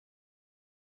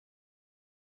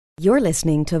You're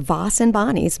listening to Voss and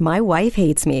Bonnie's My Wife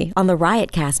Hates Me on the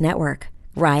Riotcast Network.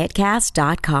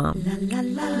 Riotcast.com.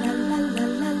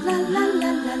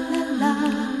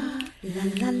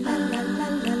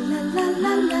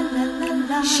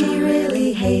 She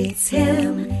really hates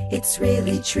him, it's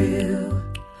really true.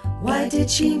 Why did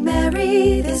she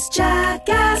marry this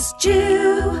jackass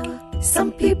Jew?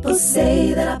 Some people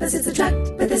say that opposites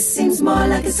attract, but this seems more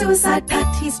like a suicide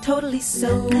pact. He's totally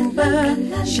sober,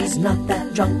 she's not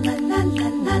that drunk.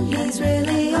 He's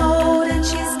really old and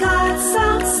she's got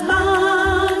some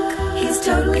spunk. He's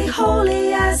totally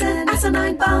holy as an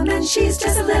asinine bomb, and she's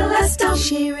just a little less dumb.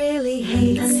 She really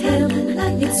hates him,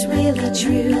 it's really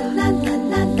true.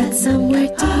 But somewhere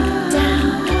deep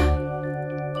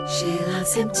down, she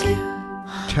loves him too.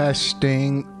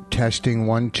 Testing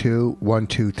 1 2 1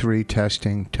 2 3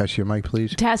 testing. Test your mic,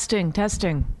 please. Testing.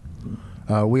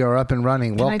 We are up and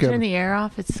running. Can Welcome. I turn the air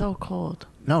off? It's so cold.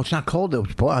 No, it's not cold.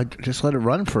 It was I just let it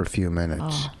run for a few minutes.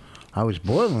 Oh. I was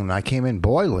boiling. I came in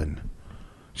boiling.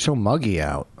 So muggy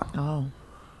out. Oh.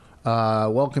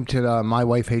 Welcome to the My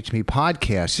Wife Hates Me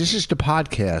podcast. This is the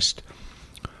podcast.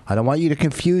 I don't want you to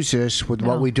confuse this with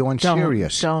what we do on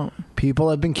Sirius. Don't. People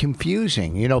have been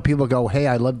confusing. You know, people go, hey,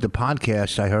 I love the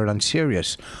podcast I heard on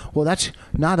Sirius. Well, that's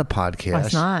not a podcast.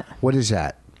 It's not. What is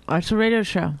that? It's a radio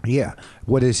show. Yeah.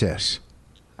 What is this?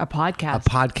 A podcast. A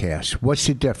podcast. What's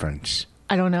the difference?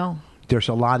 I don't know. There's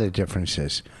a lot of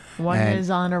differences. One is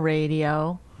on a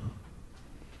radio.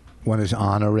 One is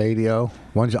on a radio.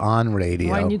 One's on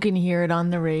radio. One you can hear it on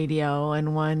the radio,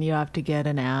 and one you have to get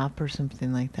an app or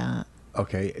something like that.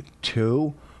 Okay.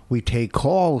 2, we take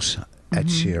calls at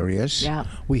Sirius. Yeah.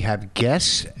 We have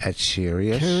guests at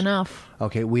Sirius. True enough.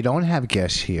 Okay. We don't have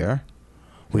guests here.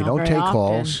 We Not don't very take often.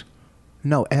 calls.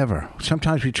 No, ever.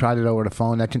 Sometimes we tried it over the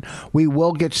phone. We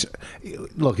will get...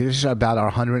 Look, this is about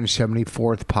our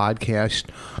 174th podcast,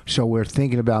 so we're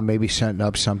thinking about maybe setting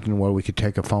up something where we could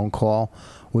take a phone call.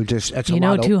 We just... It's a You know,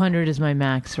 lot of, 200 is my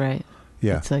max, right?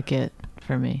 Yeah. It's like it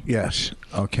for me. Yes.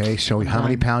 Okay, so how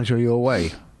many Done. pounds are you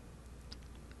away?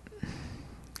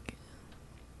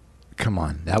 Come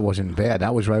on, that wasn't bad.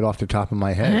 That was right off the top of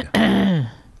my head.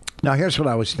 Now, here's what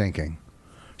I was thinking.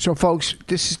 So, folks,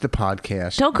 this is the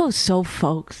podcast. Don't go so,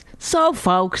 folks. So,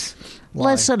 folks,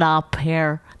 Why? listen up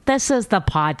here. This is the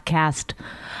podcast.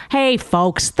 Hey,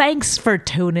 folks, thanks for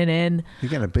tuning in. You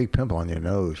got a big pimple on your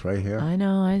nose right here. I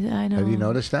know. I know. Have you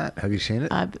noticed that? Have you seen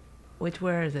it?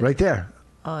 Where is it? Right there.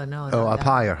 Oh, no. Oh, not up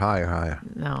that. higher.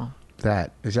 No,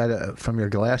 That. Is that from your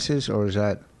glasses, or is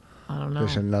that I don't know.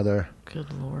 just another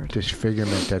Good Lord.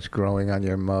 disfigurement that's growing on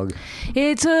your mug?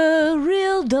 It's a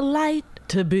real delight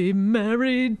to be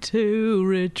married to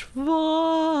Rich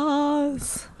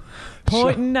Voss.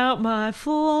 Pointing out my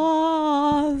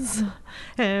flaws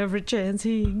every chance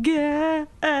he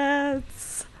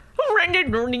gets.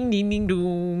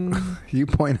 Ring-a-ding-ding-ding-dong. You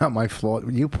point out my flaw.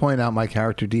 You point out my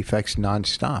character defects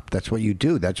nonstop. That's what you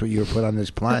do. That's what you were put on this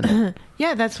planet.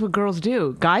 Yeah, that's what girls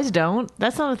do. Guys don't.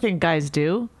 That's not a thing guys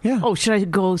do. Yeah. Oh, should I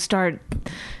go start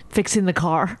fixing the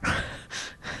car?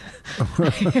 I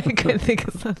couldn't think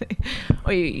of something.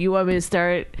 Oh, you want me to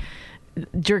start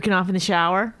jerking off in the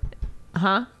shower?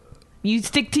 Huh? You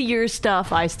stick to your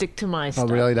stuff. I stick to my Oh,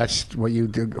 stuff. really? That's what you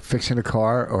do? Fixing a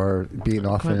car or being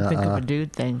off in I think of a... a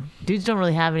dude thing. Dudes don't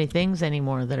really have any things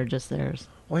anymore that are just theirs.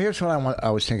 Well, here's what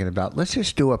I was thinking about. Let's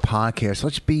just do a podcast.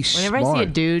 Let's be Whenever smart. I see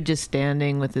a dude just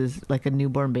standing with his like a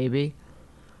newborn baby,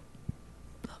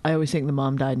 I always think the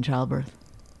mom died in childbirth.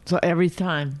 So every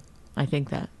time I think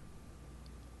that.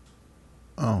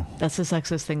 Oh. That's a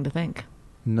sexist thing to think.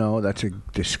 No, that's a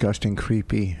disgusting,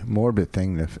 creepy, morbid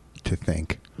thing to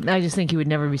think. I just think he would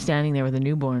never be standing there with a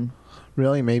newborn.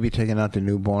 Really? Maybe taking out the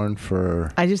newborn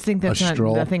for I just think that's a not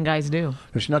stroll? nothing guys do.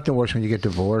 There's nothing worse when you get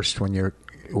divorced when you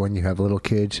have little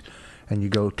kids and you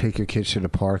go take your kids to the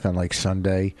park on like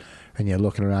Sunday and you're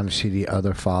looking around to see the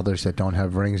other fathers that don't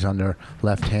have rings on their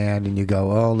left hand and you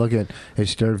go, oh, look at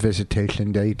it's their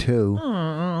visitation day too.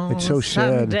 It's so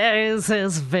sad. Sunday's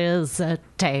his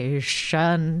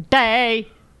visitation day.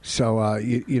 So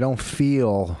you don't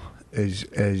feel as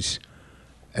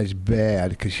bad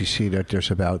because you see that there's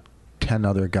about 10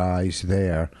 other guys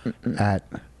there at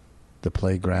the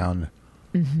playground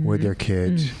with their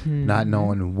kids, not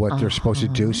knowing what they're supposed to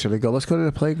do. So they go, let's go to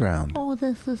the playground. Oh,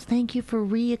 thank you for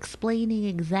re-explaining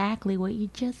exactly what you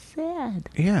just said.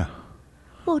 Yeah.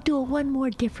 We'll do it one more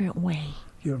different way.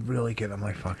 You're really getting on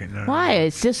my fucking nerves. Why?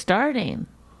 It's just starting.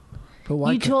 But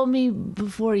why You can't- told me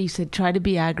before, you said try to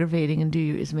be aggravating and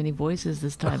do as many voices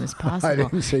this time as possible.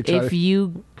 didn't say try if to-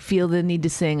 you feel the need to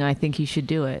sing, I think you should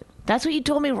do it. That's what you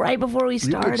told me right before we You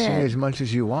started. can sing as much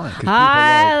as you want. 'cause people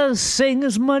I'll sing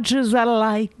as much as I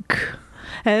like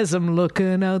as I'm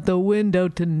looking out the window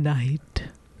tonight.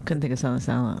 Couldn't think of something that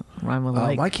sound rhyme with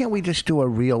like. why can't we just do a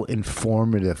real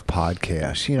informative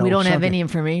podcast? You know, We don't have something- any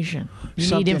information. You need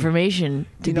something- information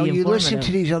to You know, be you informative. listen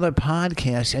to these other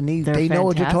podcasts, and They're they know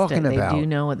what they're fantastic. talking about. They do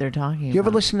know what they're talking about. You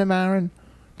ever listen to Marin?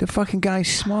 The fucking guy's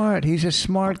smart. He's a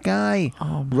smart guy.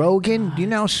 Oh, my Rogan, do you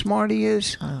know how smart he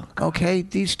is? Oh, okay,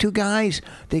 these two guys,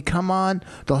 they come on,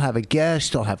 they'll have a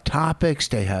guest, they'll have topics,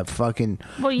 they have fucking.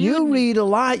 Well, you you- read a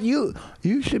lot. You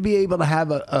should be able to have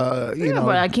a you know.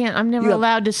 But I can't. I'm never you have-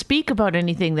 allowed to speak about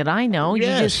anything that I know.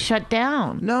 Yes. You just shut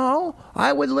down. No,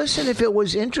 I would listen if it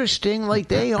was interesting, like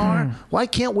they are. Why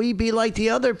can't we be like the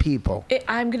other people?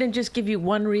 I'm gonna just give you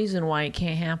one reason why it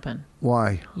can't happen.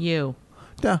 Why? You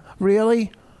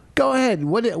Really? Go ahead.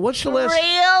 What's the last?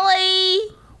 really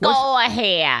What's- go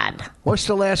ahead. What's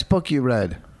the last book you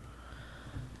read?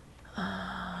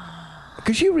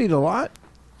 Because you read a lot.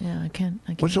 Yeah, I can't.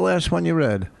 What's the last one you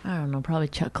read? I don't know. Probably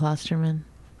Chuck Klosterman.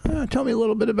 Tell me a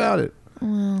little bit about it.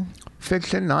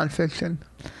 Fiction, nonfiction.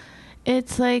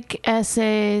 It's like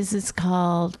essays. It's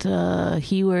called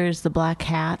He Wears the Black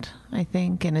Hat, I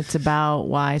think, and it's about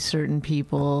why certain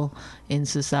people in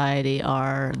society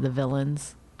are the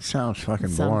villains. Sounds fucking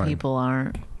Some boring. people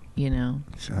aren't. You know,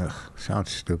 Ugh,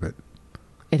 sounds stupid.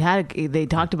 they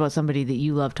talked about somebody that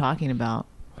you love talking about.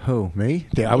 Who, me?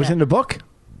 I was Yeah. in the book?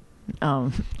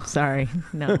 Sorry,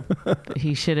 no,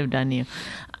 he should have done you.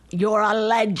 You're a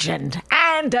legend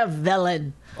and a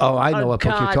villain. Oh, I know For what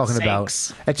book you're God's talking about.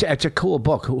 sakes. It's a cool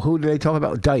book. Who did they talk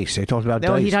about? Dice. They talked about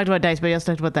No, Dice. he talked about Dice, but he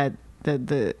also talked about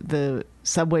the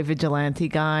subway vigilante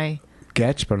guy.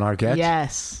 Getz, Bernard Getz?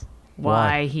 Yes.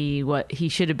 Why? Why he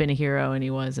should have been a hero and he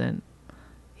wasn't.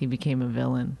 He became a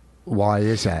villain Why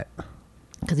is that?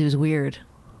 because he was weird.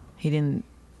 He didn't.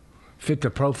 Fit the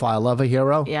profile of a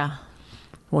hero? Yeah.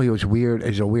 Well, he was weird.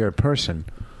 He's a weird person.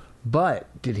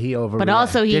 But did he overreact? But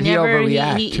also he did never he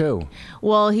overreact too?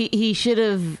 Well, he should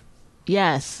have.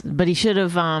 Yes, but he should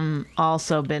have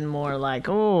also been more like,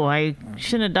 oh, I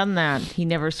shouldn't have done that. He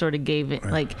never sort of gave it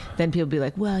like. Then people be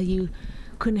like, well, you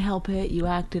couldn't help it. You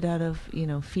acted out of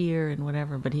fear and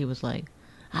whatever. But he was like,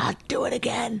 I'll do it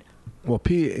again. Well,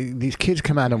 these kids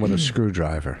come at him with a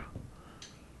screwdriver.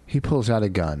 He pulls out a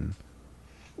gun.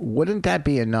 Wouldn't that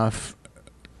be enough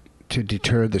to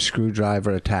deter the screwdriver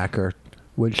attacker?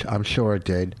 Which I'm sure it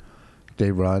did.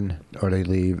 They run or they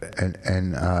leave,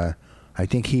 and I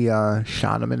think he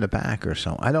shot him in the back or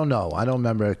something. I don't know. I don't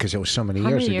remember because it was so many How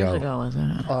years many ago. years ago was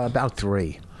it? About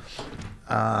 3,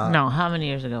 No, how many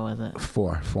years ago was it?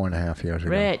 4.5 years ago.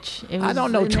 Rich. It was I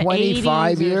don't know, in the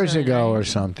 25 80s years something. ago or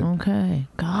something. Okay.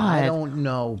 God. I don't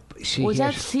know. See,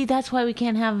 That's why we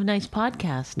can't have a nice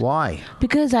podcast. why?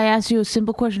 Because I asked you a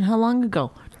simple question. How long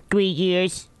ago? 3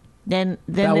 years. Then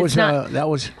That it's was not. that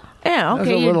was Yeah. that was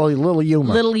Okay. a little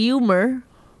humor. Little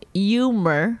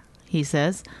humor. He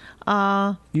says.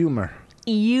 humor.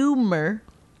 Humor.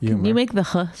 Can Humor. you make the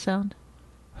huh sound?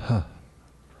 Huh.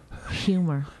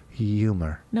 Humor.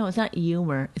 Humor. No, it's not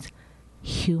humor. It's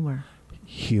humor.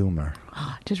 Humor.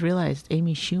 Just realized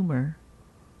Amy Schumer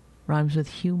rhymes with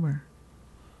humor.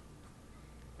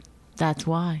 That's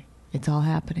why it's all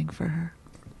happening for her.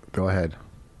 Go ahead.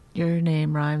 Your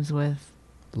name rhymes with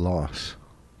Loss.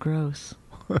 gross.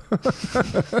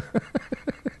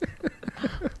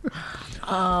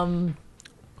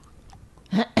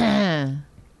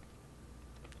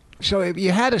 So if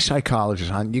you had a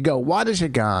psychologist on, you go, why does a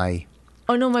guy...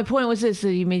 Oh no, my point was this: so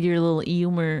you made your little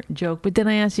humor joke, but then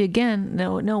I asked you again.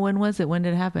 No, when was it? When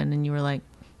did it happen? And you were like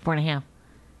 4.5.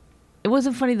 It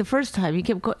wasn't funny the first time. You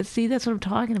kept see. That's what I'm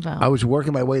talking about. I was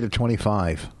working my way to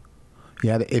 25.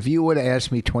 Yeah, if you would have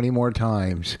asked me 20 more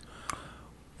times,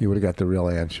 you would have got the real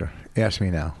answer. Ask me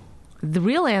now. The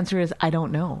real answer is I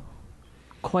don't know.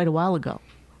 Quite a while ago.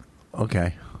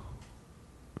 Okay.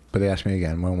 But ask me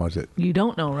again. When was it? You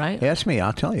don't know, right? Ask me.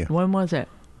 I'll tell you. When was it?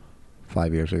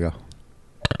 5 years ago.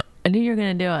 I knew you were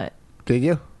going to do it. Did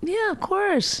you? Yeah, of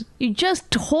course. You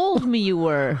just told me you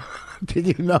were. Did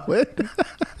you know it?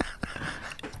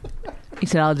 You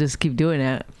said I'll just keep doing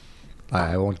it.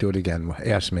 I won't do it again.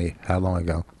 Ask me how long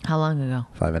ago. How long ago?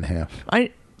 5.5. I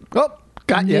Oh,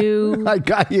 got you. knew. I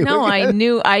got you. No, I again.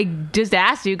 knew. I just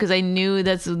asked you because I knew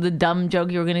that's the dumb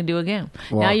joke you were going to do again.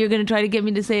 Now Well, you're going to try to get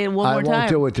me to say it one I more won't time.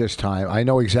 do it this time. I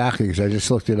know exactly because I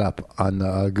just looked it up on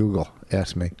Google.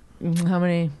 Ask me. How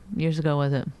many years ago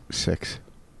was it? 6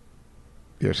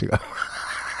 years ago.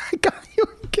 I got you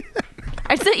again.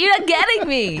 I said you're not getting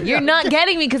me. You're not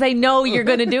getting me because I know you're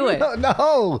going to do it.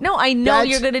 No. No, I know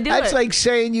you're going to do it. That's like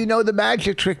saying you know the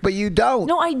magic trick, but you don't.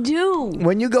 No, I do.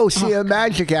 When you go see a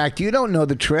magic act, you don't know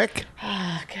the trick.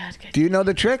 Oh, God. Do you know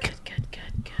the trick? Good.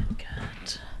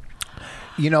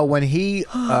 You know, when he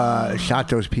shot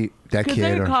those people, that Is kid.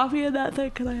 there coffee in that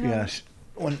thing? Can I have Yes.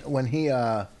 When he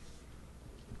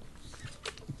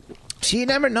see, you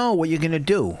never know what you're gonna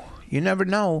do. You never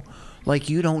know. Like,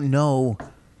 you don't know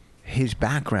his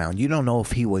background. You don't know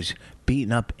if he was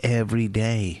beaten up every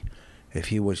day, if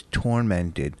he was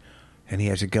tormented, and he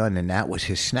has a gun, and that was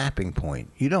his snapping point.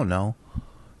 You don't know.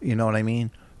 You know what I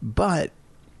mean? But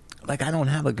like, I don't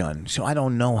have a gun, so I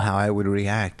don't know how I would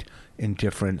react in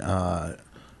different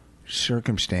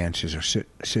circumstances or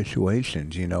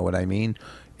situations. You know what I mean?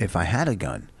 If I had a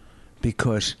gun,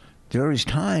 because there is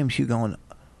times you going,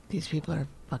 These people are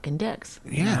fucking dicks.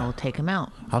 Yeah. I'll take them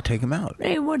out. I'll take him out.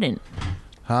 They wouldn't.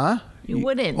 Huh? You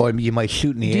wouldn't. Or you might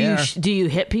shoot in the air. Do you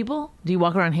hit people? Do you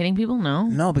walk around hitting people? No.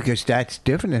 No, because that's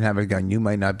different than having a gun. You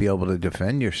might not be able to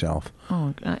defend yourself.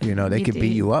 Oh, God. You know, they could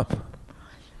beat you up.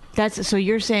 That's so.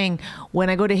 You're saying when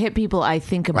I go to hit people, I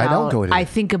think about. I don't go to I hit.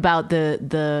 think about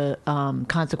the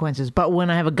consequences. But when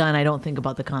I have a gun, I don't think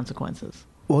about the consequences.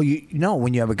 Well, you know,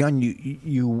 when you have a gun,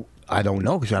 you I don't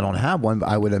know because I don't have one, but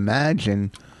I would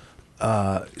imagine.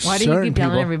 Why do you keep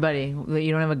telling everybody that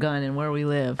you don't have a gun and where we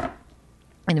live,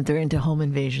 and if they're into home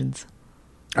invasions?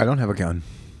 I don't have a gun.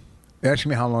 Ask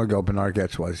me how long ago Bernard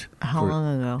Getz was. How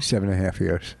long ago? 7.5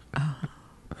 years.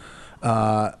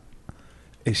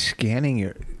 Is scanning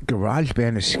your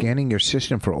GarageBand is scanning your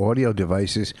system for audio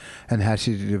devices and has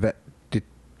to detect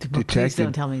Please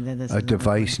don't tell me that this a is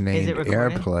device not recording. Is named it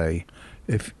recording? AirPlay.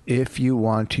 If you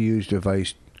want to use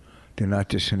device, do not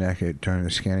disconnect it during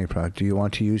the scanning process. Do you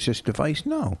want to use this device?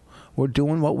 No. We're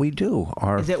doing what we do.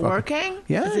 Is it working?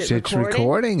 Yes, Is it it's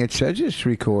recording. It says it's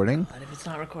recording. God, if it's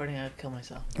not recording, I'd kill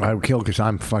myself. I would kill because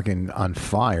I'm fucking on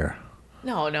fire.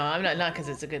 No, I'm not because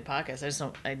it's a good podcast.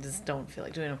 I just don't feel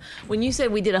like doing them. When you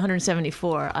said we did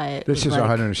 174, This is like,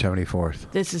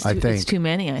 174th. This is I think. it's too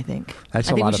many. I think. That's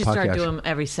I a think lot we should of start podcasts. doing them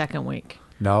every second week.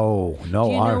 No. Do you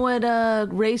know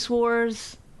what Race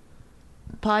Wars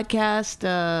podcast?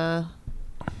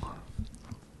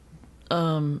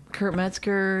 Kurt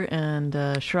Metzger and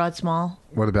Sherrod Small.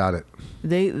 What about it?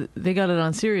 They got it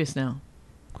on Sirius now.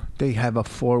 They have a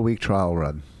 4-week trial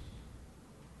run.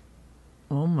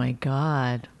 Oh my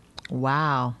God!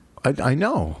 Wow. I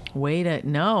know.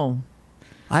 No.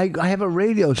 I have a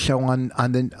radio show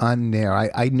on there.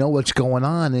 I know what's going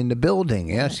on in the building.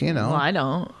 Yes, you know. Well, I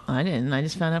don't. I didn't. I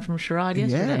just found out from Sherrod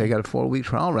yesterday. Yeah, they got a 4-week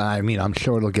trial run. I mean, I'm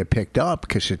sure it'll get picked up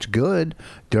because it's good.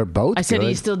 They're both. I said, good. "Are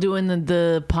you still doing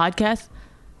the podcast?"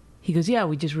 He goes, "Yeah,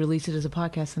 we just released it as a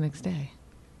podcast the next day."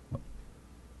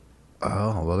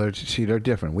 Oh well, they're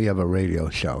different. We have a radio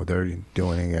show. They're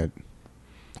doing it.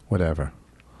 Whatever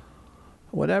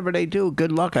they do,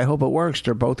 good luck. I hope it works.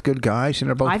 They're both good guys and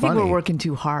they're both I think funny. we're working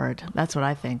too hard. That's what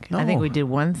I think. I No. think we did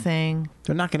one thing.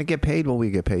 They're not going to get paid when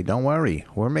we get paid. Don't worry.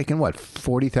 We're making what,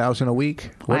 $40,000 a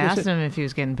week? What I is asked it? him if he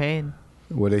was getting paid.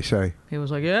 What'd they say? He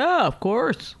was like, "Yeah, of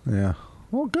course." Yeah.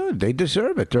 Well, good. They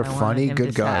deserve it. They're I wanted funny, him good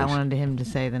to say- I guys. wanted him to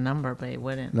say the number, but he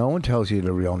wouldn't. No one tells you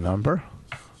the real number.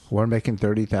 We're making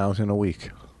 $30,000 a week.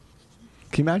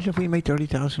 Can you imagine if we made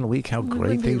 $30,000 a week? How We great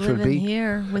wouldn't things be would living be.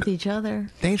 here with each other.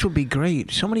 Things would be great.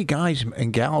 So many guys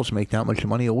and gals make that much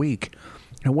money a week,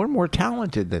 and we're more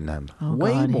talented than them. Oh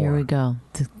Way God, more. here we go.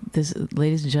 This,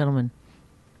 ladies and gentlemen,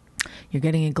 you're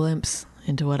getting a glimpse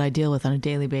into what I deal with on a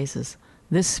daily basis.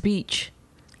 This speech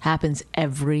happens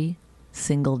every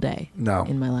single day. No.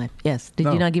 In my life. Yes. Did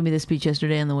No. you not give me this speech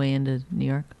yesterday on the way into New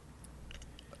York?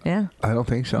 Yeah. I don't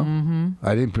think so. Mm-hmm.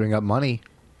 I didn't bring up money.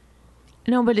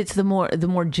 No, but it's the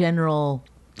more general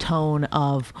tone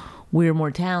of we're more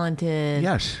talented.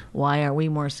 Yes. Why aren't we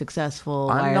more successful?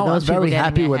 Why I'm are those people very getting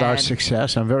happy with our ahead?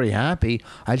 success. I'm very happy.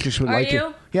 I just would Are like you?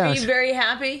 to. Yes. Are you very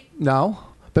happy? No,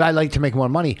 but I'd like to make more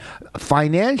money.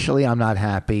 Financially, I'm not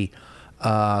happy.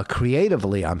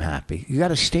 Creatively, I'm happy. You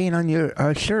got a stain on your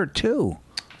shirt too.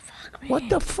 Fuck me. What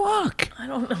the fuck? I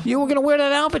don't know. You were gonna wear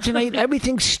that outfit tonight.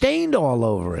 Everything's stained all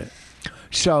over it.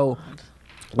 So,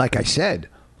 like I said,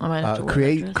 I might have to wear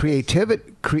that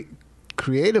dress.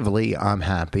 creatively, I'm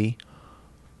happy.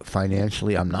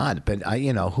 Financially, I'm not. But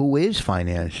who is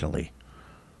financially?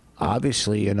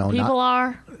 Obviously, People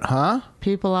are. Huh?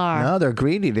 People are. No, they're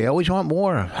greedy. They always want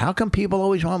more. How come people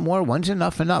always want more? When's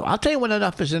enough? I'll tell you when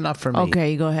enough is enough for me.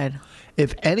 Okay, you go ahead.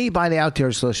 If anybody out there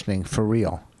is listening, for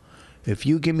real, If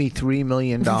you give me $3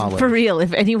 million. For real,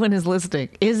 if anyone is listening.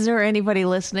 Is there anybody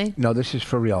listening? No, this is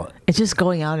for real. It's just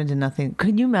going out into nothing.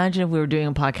 Could you imagine if we were doing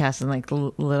a podcast and like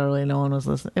literally no one was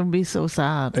listening? It would be so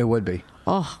sad. It would be.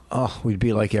 Oh, We'd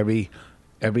be like every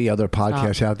other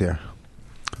podcast out there.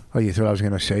 Oh, you thought I was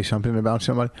going to say something about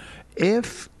somebody?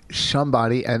 If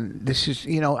somebody, and this is,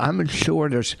 I'm sure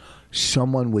there's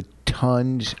someone with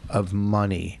tons of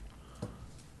money.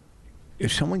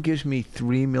 If someone gives me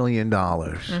 $3 million,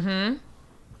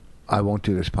 I won't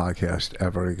do this podcast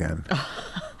ever again.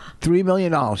 $3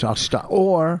 million, I'll stop.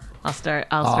 Or I'll start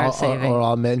saving. Or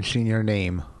I'll mention your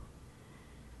name.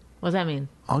 What does that mean?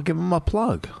 I'll give them a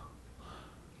plug.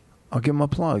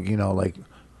 Like.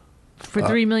 For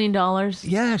 $3 million?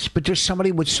 Yes, but there's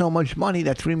somebody with so much money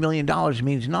that $3 million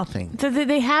means nothing.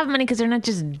 They have money because they're not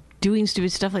just doing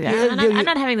stupid stuff like that. Yeah, I'm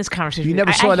not having this conversation. You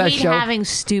never saw that show? I hate having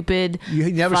stupid,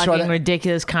 fucking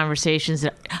ridiculous conversations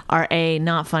that are A,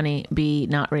 not funny, B,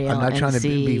 not real. I'm not trying to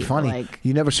be funny. Like,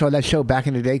 you never saw that show back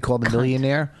in the day called The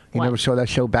Millionaire? You never saw that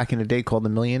show back in the day called The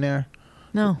Millionaire?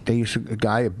 No. They used to,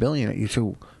 a billionaire, used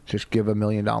to just give $1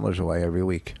 million away every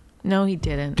week. No, he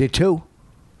didn't. Did too?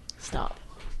 Stop.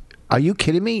 Are you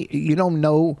kidding me? You don't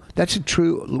know? That's a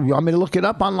true. You want me to look it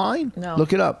up online? No.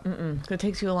 Look it up. It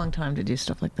takes you a long time to do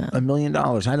stuff like that. $1 million.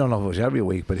 I don't know if it was every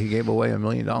week, but he gave away $1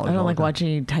 million. I don't like watching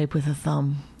you type with a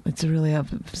thumb. It's really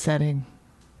upsetting.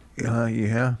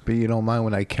 Yeah, but you don't mind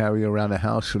when I carry around the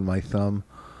house with my thumb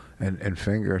and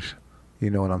fingers. You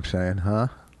know what I'm saying, huh?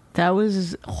 That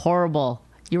was horrible.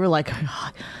 You were like a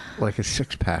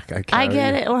 6-pack. I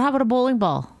get it. Or how about a bowling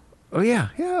ball? Oh yeah,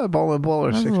 a ball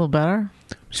or That's 6. a little better.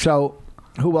 So,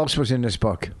 who else was in this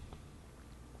book?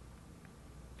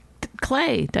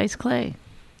 Dice Clay.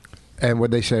 And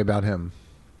what they say about him?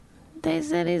 They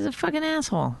said he's a fucking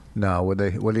asshole. No, what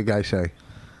did you guys say?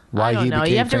 Why I don't know.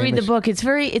 You have to read the famous? book. It's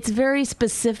very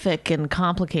specific and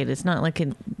complicated. It's not like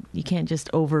you can't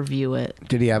just overview it.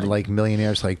 Did he have like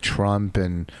millionaires like Trump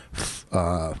and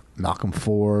Malcolm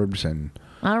Forbes and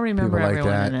I don't remember people like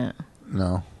everyone that? in it.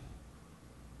 No.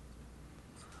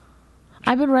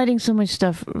 I've been writing so much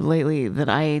stuff lately that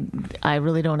I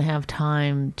really don't have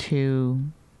time to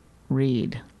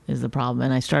read is the problem.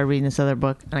 And I started reading this other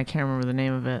book, and I can't remember the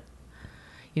name of it.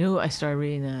 You know who I started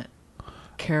reading that?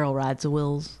 Carol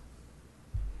Radzewill's.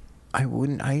 I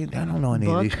don't know any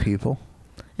of these people.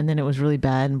 And then it was really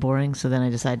bad and boring, so then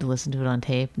I decided to listen to it on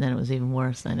tape, and then it was even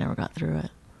worse, and I never got through it.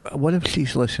 What if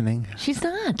she's listening? She's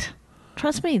not.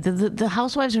 Trust me, the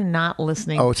housewives are not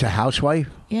listening. Oh, it's a housewife?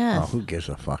 Yes. Oh, who gives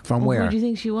a fuck? From Where where? do you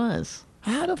think she was?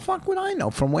 How the fuck would I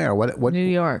know? From where? What? New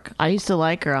York. I used to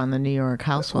like her on the New York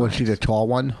Housewives. Was she the tall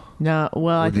one? No,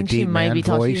 well, I With the think she deep might man be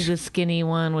tall. voice? She was the skinny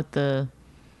one with the...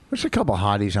 There's a couple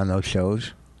hotties on those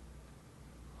shows.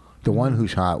 The one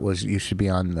who's hot used to be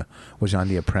on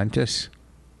The Apprentice.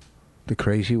 The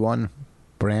crazy one,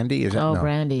 Brandy. Is that no?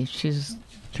 Brandy. She's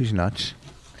nuts.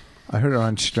 I heard her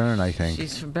on Stern. I think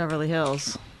she's from Beverly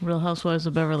Hills. Real Housewives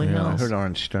of Beverly Hills. I heard her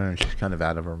on Stern. She's kind of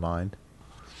out of her mind.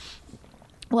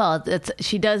 Well,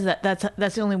 she does that.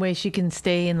 That's the only way she can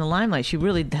stay in the limelight. She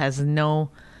really has no.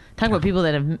 Talk about people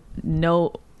that have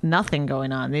nothing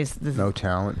going on. No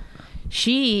talent.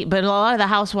 But a lot of the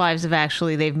housewives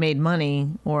they've made money,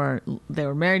 or they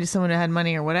were married to someone who had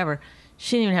money, or whatever.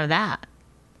 She didn't even have that.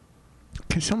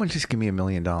 Can someone just give me $1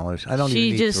 million? I don't. She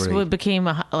even need just 3. became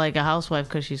a housewife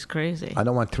because she's crazy. I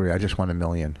don't want 3. I just want $1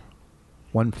 million.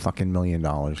 $1 fucking $1 million.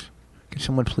 Can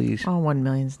someone please? Oh, 1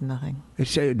 million's nothing.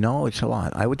 It's a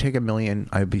lot. I would take $1 million.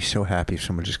 I'd be so happy if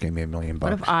someone just gave me $1 million.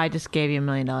 What if I just gave you $1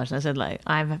 million? I said,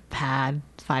 I've had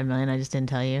 $5 million. I just didn't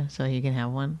tell you, so you can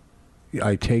have one.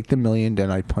 I take the $1 million,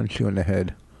 then I punch you in the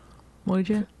head. Would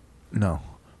you? No,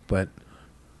 but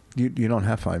you don't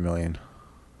have $5 million.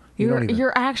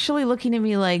 You're actually looking at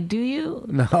me like, do you?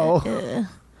 No.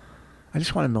 I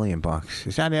just want $1 million.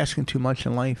 Is that asking too much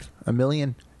in life? $1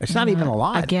 million? It's not even a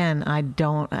lot. Again, I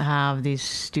don't have these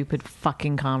stupid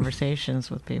fucking conversations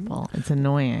with people. It's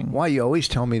annoying. Why? You always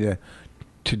tell me to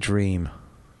dream.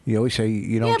 You always say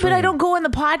you don't. Yeah, dream. but I don't go in the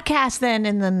podcast then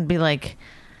and then be like,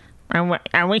 I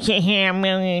wish I had $1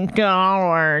 million.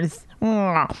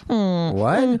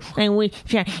 What? I wish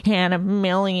I had $1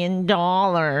 million.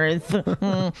 Norton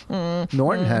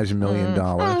has $1 million.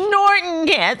 Norton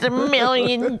has $1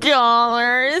 million.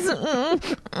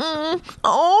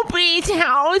 Opie's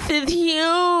house is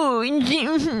huge.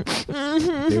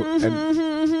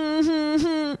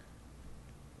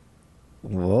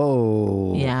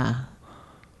 Whoa. Yeah.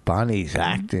 Bonnie's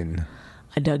acting.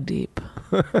 I dug deep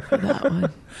for that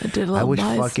one. I did a little I was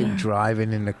buzz fucking there.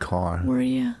 driving in the car. Were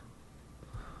you?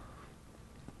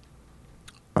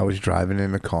 I was driving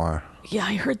in the car. Yeah,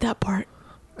 I heard that part.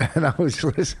 and I was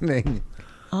listening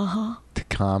to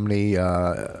comedy,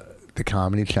 the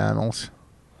comedy channels,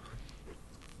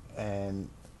 and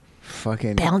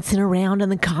fucking Bouncing around on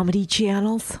the comedy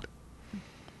channels.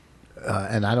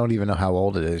 and I don't even know how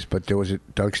old it is, but there was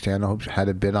Doug Stanhope had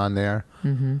a bit on there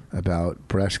about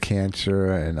breast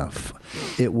cancer, and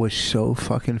it was so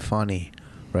fucking funny,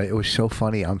 right? It was so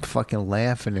funny. I'm fucking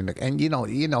laughing, and you know,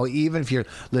 even if you're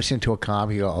listening to a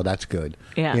comedy, you go, "Oh, that's good."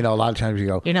 Yeah. You know, a lot of times you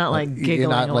go, You're not like giggling you're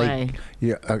not away. like,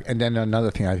 yeah. And then another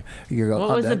thing, you go,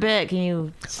 What was the bit? Can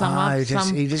you sum up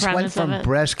some he just went premise of from it?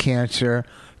 breast cancer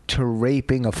to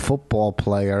raping a football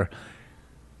player.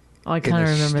 Oh, I In kind of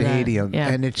the remember stadium, that. Yeah.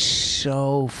 and it's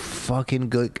so fucking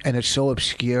good, and it's so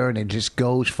obscure, and it just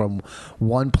goes from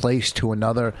one place to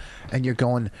another, and you're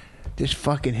going, this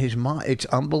fucking his mind. It's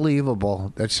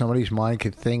unbelievable that somebody's mind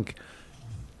could think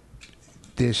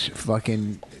this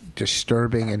fucking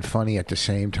disturbing and funny at the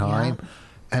same time. Yeah.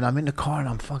 And I'm in the car and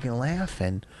I'm fucking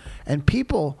laughing, and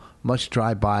people must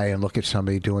drive by and look at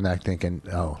somebody doing that, thinking,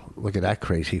 "Oh, look at that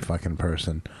crazy fucking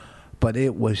person." But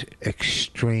it was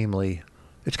extremely.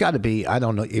 It's got to be, I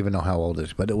don't even know how old it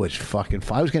is, but it was fucking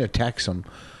I was going to text him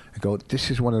and go, this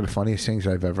is one of the funniest things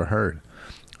I've ever heard.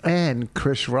 And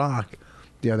Chris Rock,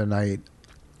 the other night,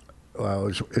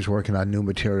 is working on new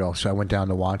material, so I went down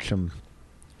to watch him,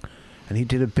 and he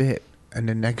did a bit. And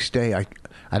the next day,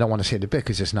 I don't want to say the bit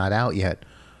because it's not out yet.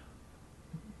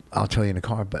 I'll tell you in the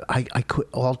car, but I quit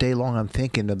all day long. I'm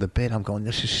thinking of the bit. I'm going,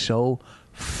 this is so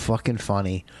fucking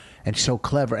funny and so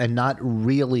clever and not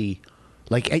really...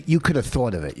 Like, you could have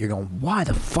thought of it. You're going, why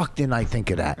the fuck didn't I think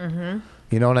of that? Mm-hmm.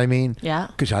 You know what I mean? Yeah.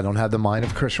 Because I don't have the mind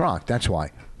of Chris Rock. That's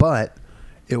why. But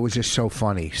it was just so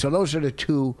funny. So those are the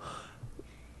two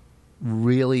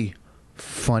really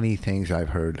funny things I've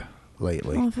heard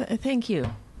lately. Well, thank you.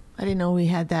 I didn't know we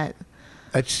had that.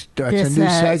 That's a new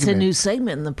segment. It's a new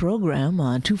segment in the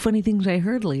program. Two funny things I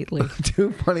heard lately.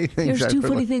 Two funny things. There's I've two heard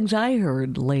funny lately. things I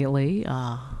heard lately.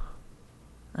 I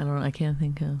don't know. I can't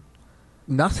think of.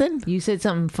 Nothing? You said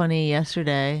something funny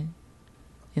yesterday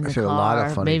in the I said car. a lot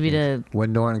of funny Maybe things.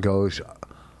 When Norton goes,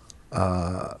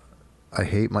 I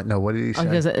hate my... No, what did he say?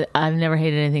 because I've never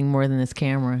hated anything more than this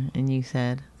camera. And you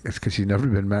said, It's because you've never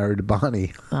been married to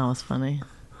Bonnie. that was funny.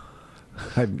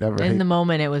 I've never... In the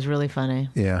moment, it was really funny.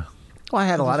 Yeah. Well, I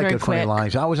had a It was lot of very good funny quick.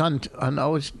 lines. I was on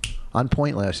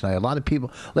point last night. A lot of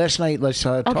people... Last night, let's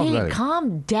talk about Okay, it.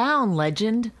 calm down,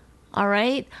 legend. All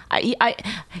right,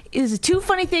 is two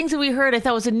funny things that we heard. I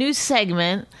thought was a new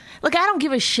segment. Look, I don't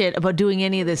give a shit about doing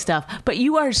any of this stuff, but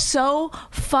you are so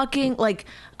fucking like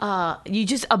you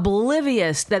just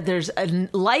oblivious that there's a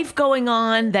life going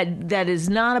on that is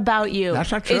not about you.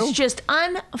 That's not true. It's just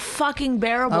unfucking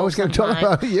bearable. I was gonna talk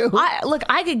sometimes. about you. Look,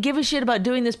 I could give a shit about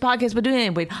doing this podcast, but doing it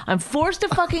anyway. I'm forced to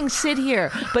fucking sit here.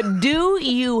 But do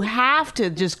you have to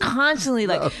just constantly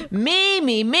like me?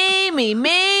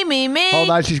 Hold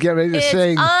on, she's getting ready to It's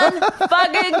sing.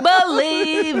 unfucking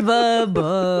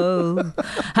believable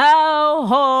how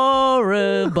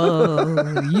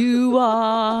horrible you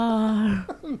are.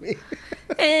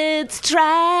 It's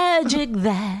tragic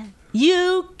that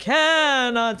you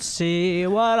cannot see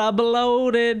what a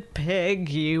bloated pig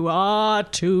you are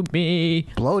to me.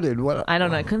 Bloated? What? I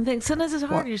don't know. I couldn't think. Sometimes it's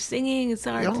hard. What? You're singing. It's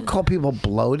hard. You don't call people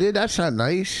bloated? That's not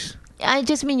nice. I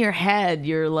just mean your head.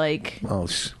 You're like, Oh,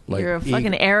 like you're a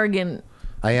fucking arrogant.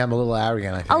 I am a little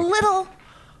arrogant, I think. A little.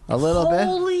 A little bit?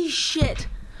 Holy shit.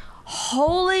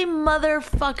 Holy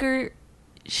motherfucker.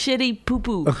 Shitty poo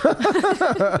poo.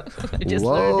 I just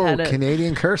Whoa, learned how to.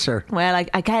 Canadian cursor. Well,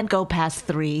 I can't go past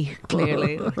 3,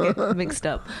 clearly. I get mixed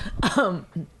up. I'm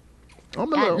a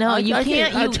little, no, you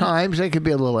can't- At you- times, I could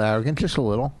be a little arrogant, just a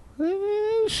little.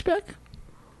 Speck.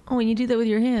 Oh, when you do that with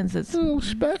your hands, that's A little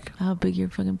speck. how big your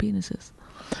fucking penis is.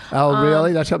 Oh,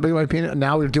 really? That's how big my penis.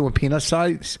 Now we're doing penis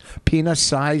size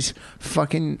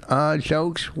fucking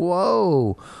jokes.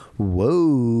 Whoa,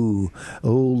 whoa!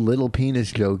 Oh, little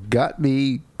penis joke got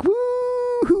me.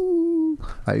 Woo!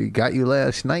 I got you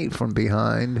last night from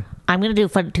behind. I'm going to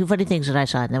do two funny things that I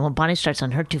saw. And then when Bonnie starts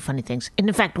on her two funny things, and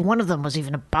in fact, one of them was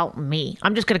even about me.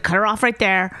 I'm just going to cut her off right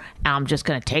there. And I'm just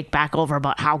going to take back over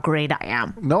about how great I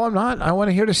am. No, I'm not. I want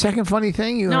to hear the second funny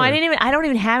thing you. No, heard. I don't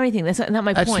even have anything. That's not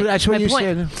my point. That's what my you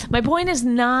point, said. My point is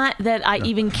not that I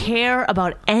even care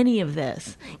about any of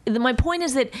this. My point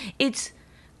is that it's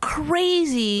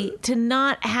crazy to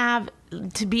not have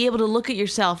to be able to look at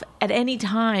yourself at any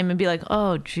time and be like,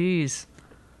 oh, geez,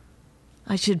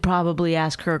 I should probably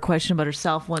ask her a question about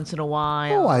herself once in a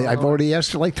while. Oh, I've already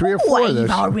asked like 3 or 4 of Wait,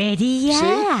 this. already?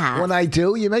 Yeah. See, when I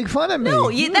do, you make fun of me.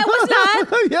 No, that was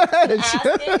not. yes,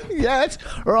 yes.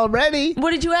 Or already.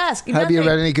 What did you ask? Have you Nothing.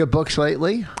 read any good books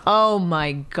lately? Oh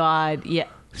my God! Yeah.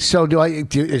 So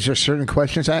is there certain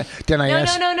questions I ask? No.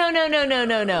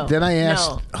 Then I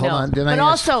asked. Hold on. Then I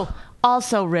asked. But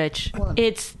also, Rich,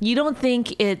 you don't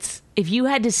think it's if you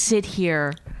had to sit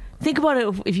here. Think about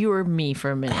it if you were me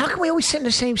for a minute. How can we always sit in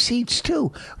the same seats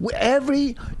too?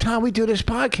 Every time we do this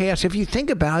podcast, if you think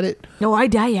about it. No, I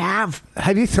have.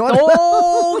 Have you thought?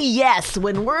 Oh yes,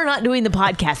 when we're not doing the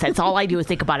podcast, that's all I do is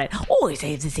think about it. Always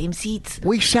have the same seats.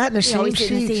 We sat in the always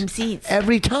sit in the same seats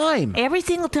every time. Every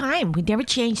single time. We never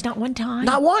changed, not one time.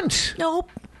 Not once. Nope.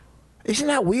 Isn't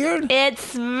that weird?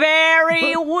 It's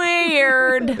very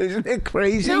weird. Isn't it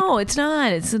crazy? No, it's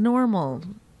not. It's normal.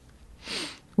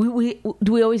 Do we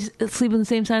always sleep on the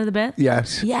same side of the bed?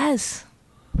 Yes. Yes,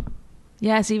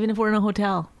 even if we're in a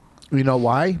hotel. You know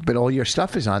why? But all your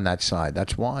stuff is on that side.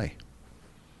 That's why.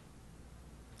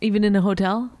 Even in a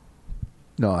hotel?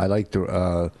 No, I like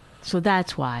the... So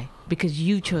that's why. Because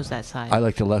you chose that side. I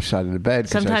like the left side of the bed.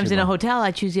 Sometimes in a hotel,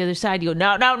 I choose the other side. You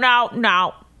go,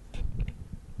 no.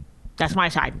 That's my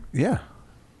side. Yeah.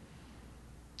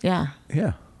 Yeah.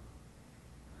 Yeah.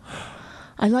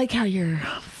 I like how you're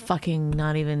fucking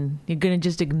not even... You're going to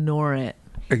just ignore it.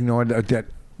 Ignore that.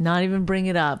 Not even bring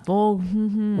it up. Oh,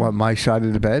 What, my side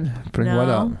of the bed? Bring what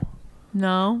up?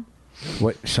 No.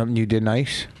 What, something you did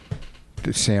nice?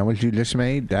 The sandwich you just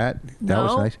made? That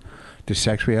was nice. The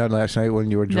sex we had last night when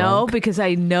you were drunk? No, because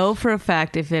I know for a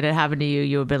fact if it had happened to you,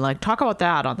 you would have been like, talk about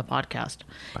that on the podcast.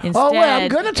 Instead, I'm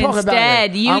going to talk about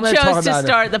it. Instead, you chose to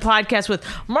start the podcast with,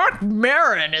 Mark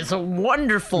Maron is a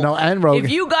wonderful... No, and Rogan. If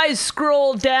you guys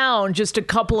scroll down just a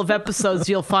couple of episodes,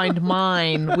 you'll find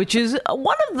mine, which is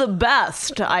one of the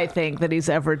best, I think, that he's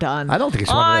ever done. I don't think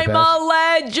it's one of the best. I'm a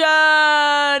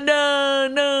legend!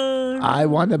 No. I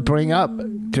want to bring up...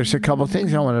 There's a couple of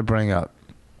things I want to bring up.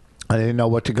 I didn't know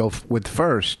what to go with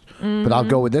first, but I'll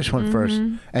go with this one first.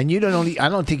 And you don't only, I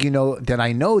don't think you know that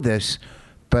I know this,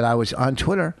 but I was on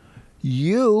Twitter.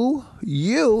 You,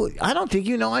 I don't think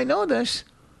you know I know this.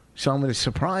 So I'm going to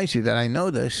surprise you that I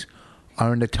know this,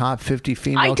 are in the top 50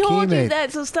 female I told you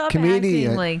that, so stop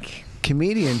acting like...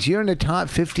 Comedians, you're in the top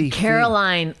 50.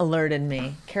 Caroline alerted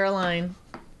me. Caroline,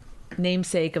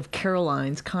 namesake of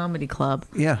Caroline's Comedy Club.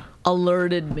 Yeah.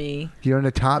 Alerted me. You're in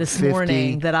the top this 50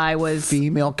 morning that I was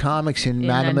female comics in a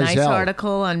Mademoiselle. nice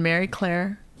article on Mary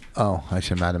Claire. Oh, I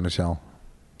said Mademoiselle.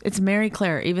 It's Mary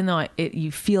Claire, even though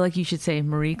you feel like you should say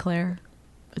Marie Claire.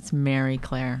 It's Mary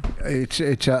Claire. It's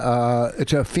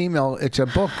a female. It's a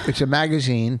book. It's a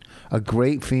magazine. A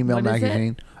great female What is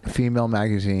magazine. A female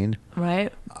magazine.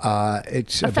 Right.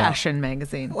 It's a fashion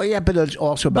magazine. Well, yeah, but it's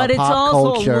also about but it's pop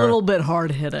also culture. a little bit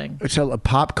hard hitting. It's a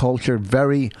pop culture.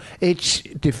 It's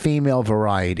the female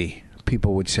variety.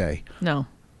 People would say. No,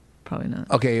 probably not.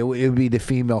 Okay, it would be the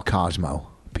female Cosmo.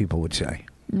 People would say.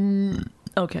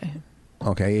 Okay.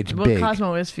 Okay, it's Well, big.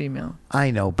 Cosmo is female. I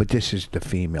know, but this is the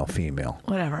female.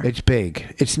 Whatever. It's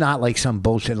big. It's not like some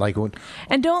bullshit like when.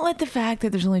 And don't let the fact that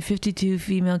there's only 52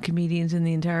 female comedians in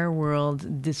the entire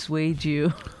world dissuade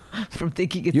you from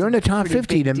thinking it's You're in the a top pretty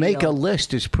 50. big To make a deal.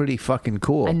 list is pretty fucking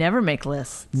cool. I never make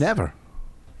lists. Never.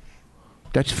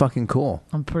 That's fucking cool.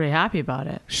 I'm pretty happy about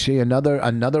it. See, another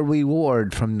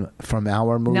reward from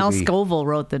our movie. Nell Scoville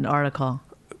wrote the article,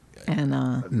 and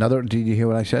Did you hear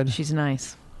what I said? she's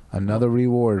nice. Another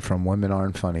reward from Women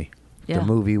Aren't Funny. Yeah. The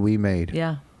movie we made.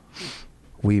 Yeah.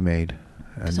 We made.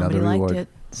 Another Somebody reward. liked it.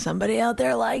 Somebody out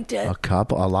there liked it.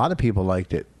 A lot of people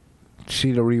liked it.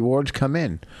 See, the rewards come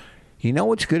in. You know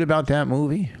what's good about that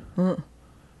movie?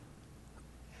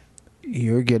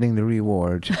 You're getting the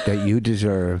rewards that you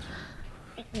deserve.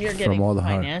 You're from getting all the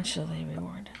hard- financially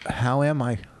rewarded. How am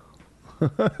I?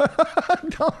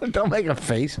 don't make a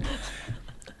face.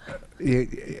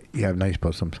 You have nice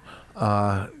bosoms.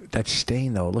 That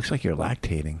stain, though, it looks like you're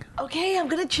lactating. Okay, I'm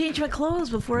gonna change my clothes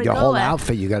before I Your go. whole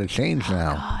outfit you got to change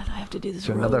now. God, I have to do this. It's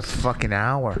another fucking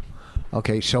hour.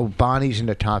 Okay, so Bonnie's in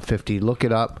the top 50. Look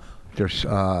it up. There's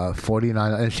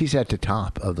 49, and she's at the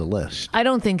top of the list. I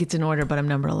don't think it's in order, but I'm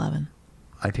number 11.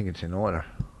 I think it's in order.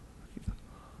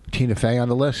 Tina Fey on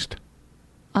the list?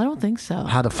 I don't think so.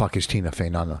 How the fuck is Tina Fey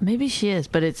on the list? Maybe she is,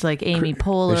 but it's like Amy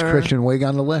Poehler. Is Kristen Wiig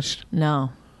on the list?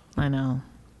 No, I know.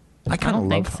 I kind of don't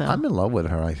love think her. so. I'm in love with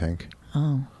her, I think.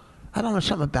 Oh, I don't know,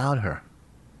 something about her.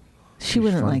 she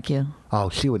wouldn't fun. like you. Oh,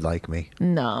 she would like me.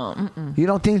 No, mm-mm. You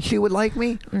don't think she would like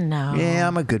me? No. Yeah,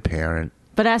 I'm a good parent.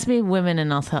 But ask me women,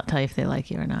 and I'll tell you if they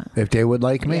like you or not. If they would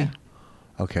like me? Yeah.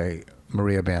 Okay,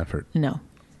 Maria Bamford. No,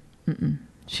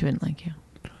 she wouldn't like you.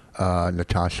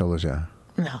 Natasha Lazare.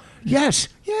 No, Yes,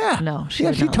 yeah. No, she yeah,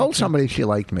 would she not told like you. somebody she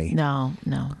liked me. no.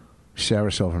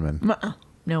 Sarah Silverman.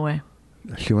 No way.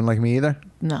 She wouldn't like me either?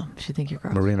 No, she think you're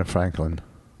gross. Marina Franklin.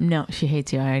 No, she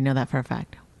hates you. I know that for a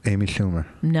fact. Amy Schumer.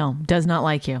 No, does not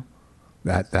like you.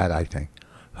 That I think.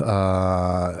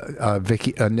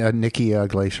 Nikki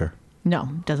Glaser. No,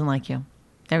 doesn't like you.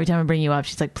 Every time I bring you up,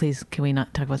 she's like, please, can we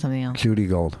not talk about something else? Judy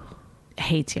Gold.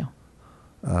 Hates you.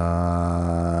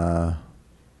 My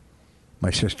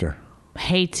sister.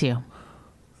 Hates you.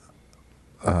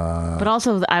 But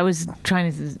also, I was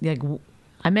trying to, like,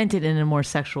 I meant it in a more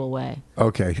sexual way.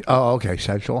 Okay. Oh, okay.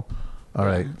 Sexual. All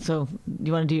right. So,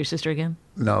 you want to do your sister again?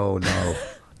 No.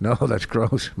 No, that's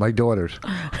gross. My daughters.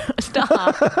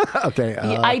 Stop. Okay.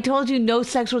 I told you no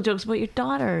sexual jokes about your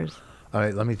daughters. All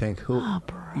right. Let me think. Who?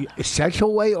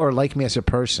 Sexual way or like me as a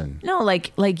person? No,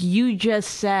 like you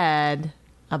just said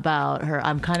about her.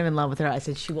 I'm kind of in love with her. I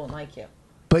said she won't like you.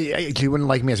 But you wouldn't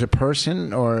like me as a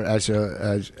person or as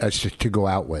to go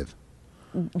out with?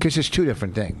 Because it's two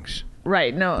different things.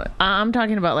 Right. No, I'm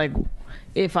talking about like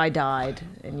if I died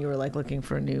and you were like looking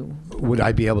for a new. Would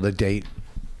I be able to date?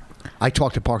 I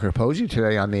talked to Parker Posey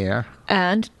today on the air.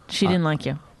 And she didn't like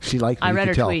you. She liked me. I read you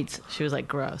her could tell. tweets. She was like,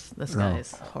 gross. This guy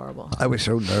is horrible. I was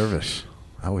so nervous.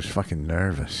 I was fucking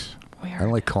nervous. Weird. I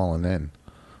don't like calling in.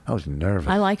 I was nervous.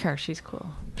 I like her. She's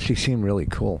cool. She seemed really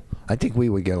cool. I think we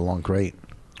would get along great.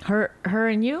 Her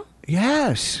and you?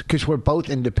 Yes, because we're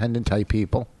both independent type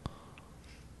people.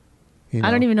 You know?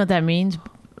 I don't even know what that means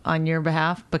on your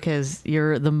behalf because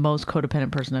you're the most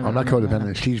codependent person I've I'm ever not met.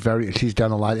 codependent. She's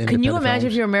done a lot of independent Can you imagine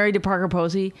films. if you were married to Parker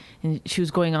Posey and she was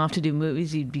going off to do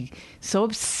movies? You'd be so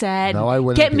upset. No, I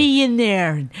wouldn't Get be. me in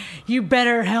there. You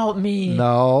better help me.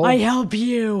 No. I help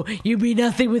you. You be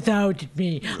nothing without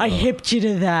me. I hipped you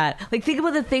to that. Like, think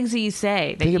about the things that you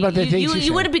say. Think about the things you say.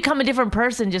 You wouldn't become a different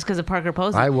person just because of Parker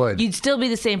Posey. I would. You'd still be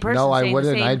the same person. No, I saying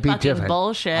wouldn't. The same I'd be fucking different.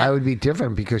 bullshit. I would be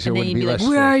different because And it then would you'd be be like, less.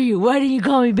 where are you? Why didn't you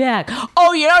call me back?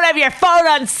 Oh, you don't have your phone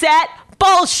on set?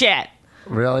 Bullshit.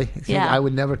 Really? Yeah. I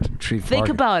would never treat. Think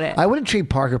Parker. about it. I wouldn't treat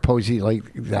Parker Posey like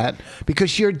that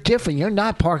because you're different. You're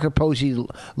not Parker Posey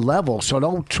level, so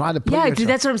don't try to put. Yeah, yourself. dude,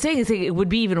 that's what I'm saying. It's like, it would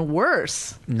be even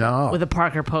worse No. with a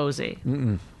Parker Posey.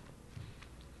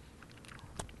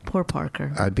 Poor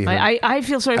Parker. I'd be her- I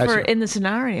feel sorry I'd- for her in the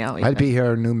scenario. I'd be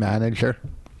her new manager.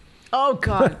 Oh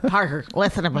God, Parker.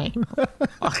 Listen to me.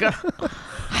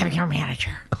 I'm your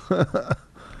manager.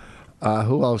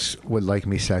 Who else would like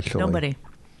me sexually? Nobody.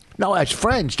 No, as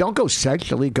friends. Don't go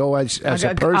sexually. Go as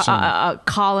a person.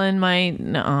 Colin might.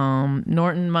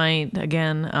 Norton might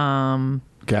again.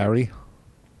 Gary.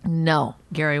 No,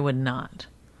 Gary would not.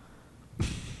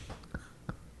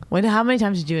 Wait, how many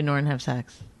times did you and Norton have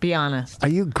sex? Be honest. Are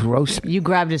you gross? You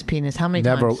grabbed his penis. How many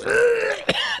Never. times?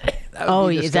 Oh,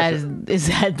 be is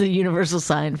that the universal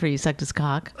sign for you sucked his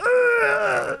cock?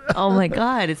 Oh my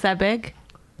God, it's that big?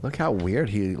 Look how weird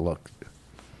he looked.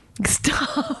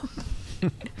 Stop.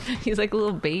 He's like a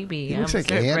little baby. He looks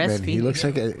like Ant-Man. He looks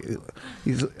like a.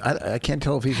 He's. I can't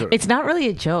tell if he's a. It's not really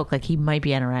a joke. Like, he might be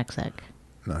anorexic.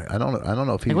 No, I don't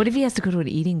know if he's. Like, what if he has to go to an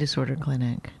eating disorder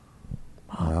clinic?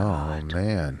 Oh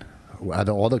man! Out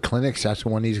of all the clinics, that's the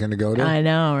one he's going to go to. I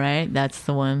know, right? That's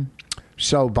the one.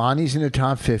 So Bonnie's in the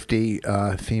top 50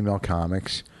 female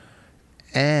comics,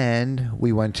 and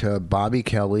we went to Bobby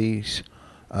Kelly's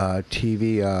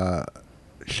TV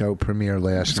show premiere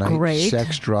last night. great.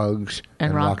 Sex, Drugs,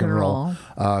 And Rock and Roll.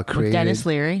 Created, With Dennis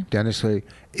Leary. Dennis Leary.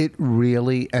 It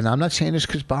really, and I'm not saying this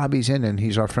because Bobby's in it and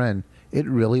he's our friend. It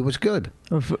really was good.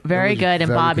 Very was good, and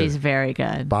very Bobby's good. very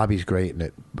good. Bobby's great in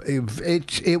it.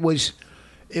 It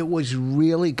was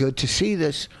really good to see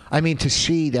this. I mean, to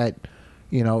see that,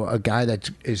 you know, a guy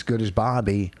that's as good as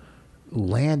Bobby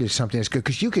landed something that's good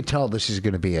because you could tell this is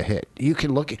going to be a hit. You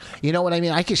can look, you know what I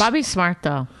mean? I could. Bobby's smart,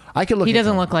 though. I could look. He at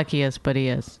doesn't him. look like he is, but he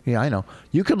is. Yeah, I know.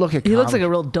 You could look at. He looks like comics. a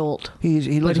real dolt. He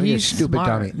looks but like a he's stupid smart.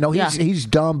 dummy. No, Yeah. he's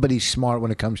dumb, but he's smart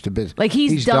when it comes to business. Like,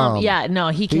 he's dumb. Yeah, no,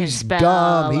 he can't He's spell.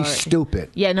 dumb. He's or- stupid.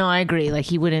 Yeah, no, I agree. Like,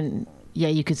 he wouldn't. Yeah,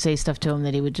 you could say stuff to him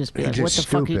that he would just be He's like, "What just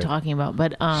the fuck are you stupid. talking about?"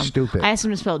 But Stupid. I asked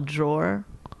him to spell drawer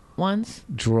once.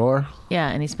 Drawer. Yeah,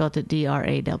 and he spelled it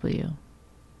DRAW.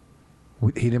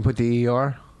 He didn't put the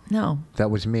ER. No, That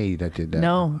was me that did that.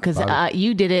 no, because Bobby-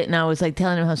 you did it, and I was like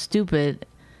telling him how stupid.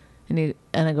 And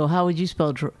I go, "How would you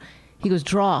spell draw?" He goes,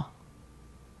 "Draw."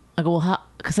 I go, "Well, how?"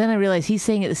 Because then I realized he's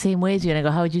saying it the same way as you, and I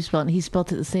go, "How would you spell it?" And he spelled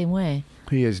it the same way.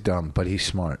 He is dumb, but he's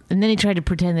smart. And then he tried to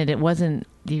pretend that it wasn't.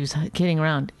 He was kidding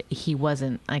around. He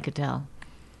wasn't. I could tell.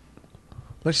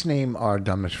 Let's name our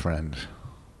dumbest friends.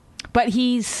 But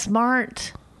he's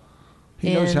smart.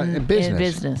 He knows how in business. In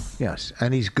business. Yes,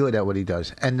 and he's good at what he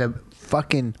does. And the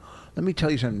fucking, let me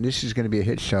tell you something. This is going to be a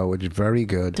hit show. It's very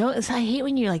good. I hate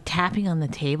when you're like tapping on the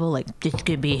table, like this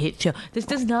could be a hit show. This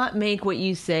does not make what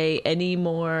you say any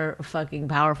more fucking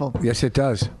powerful. Yes, it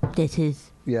does. This is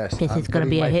Yes. This I'm is going to putting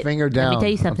be a my hit. finger Let down. me tell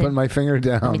you I'm something. putting my finger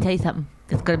down. Let me tell you something.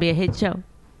 It's going to be a hit show.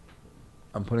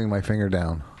 I'm putting my finger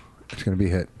down. It's going to be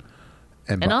a hit.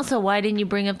 And also, why didn't you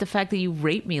bring up the fact that you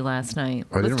raped me last night?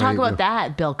 I Let's didn't talk rape about you.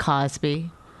 that, Bill Cosby.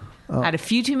 Had a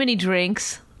few too many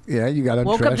drinks. yeah, you got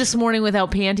Woke undressed. up this morning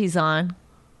without panties on.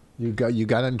 You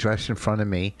got undressed in front of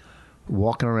me,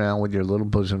 walking around with your little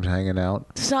bosoms hanging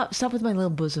out. Stop with my little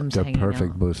bosoms They're hanging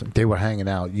perfect out. bosoms. They were hanging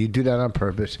out. You do that on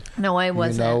purpose. No, I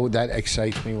wasn't. You know that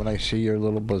excites me when I see your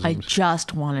little bosoms. I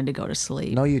just wanted to go to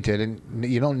sleep. No, you didn't.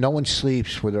 You don't. No one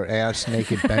sleeps with their ass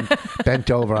naked,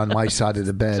 bent over on my side of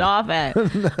the bed. Stop it.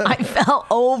 I fell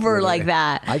over like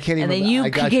that. I can't And even- then you I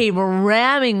got- came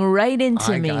ramming right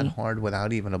into I me. got hard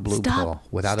without even a blue Stop. pill.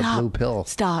 Without Stop. a blue pill.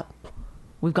 Stop.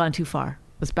 We've gone too far.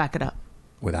 Let's back it up.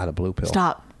 Without a blue pill.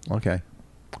 Stop. Okay.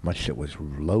 My shit was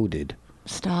loaded.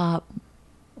 Stop.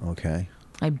 Okay.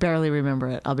 I barely remember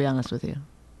it. I'll be honest with you.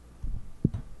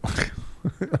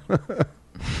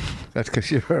 That's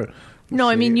because you're. No,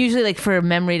 I mean, usually, like, for a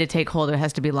memory to take hold, it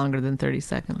has to be longer than 30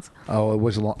 seconds. Oh, it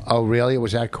was long. Oh, really? It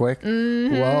was that quick?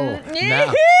 Mm-hmm.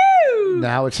 Whoa.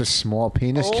 Now it's a small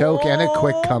penis joke and a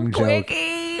quick cum joke.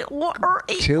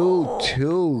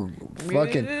 Two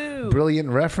fucking brilliant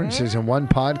references in one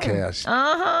podcast.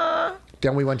 Uh-huh.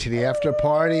 Then we went to the after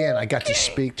party, and I got to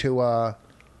speak to a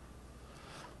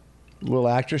little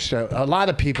actress. So a lot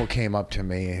of people came up to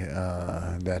me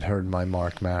that heard my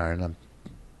Mark Maron. I'm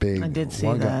big. I did see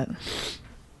one guy- that.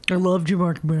 I loved you,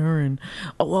 Mark Maron.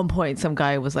 At one point, some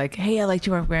guy was like, "Hey, I liked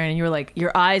you, Mark Maron," and you were like,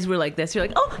 your eyes were like this. You're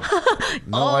like, "Oh,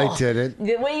 No, oh." I didn't.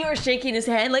 The way you were shaking his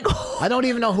hand, like, "Oh." I don't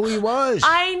even know who he was.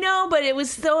 I know, but it was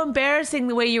so embarrassing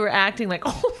the way you were acting, like,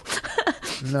 "Oh,"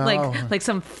 No. like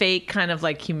some fake kind of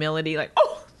like humility, like,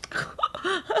 "Oh."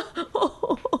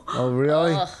 Oh,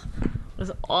 really? It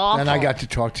was awful. Then I got to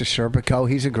talk to Serpico.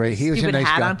 He was a Stupid nice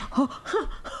hat guy.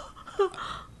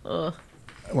 on.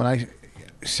 When I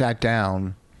sat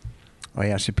down, I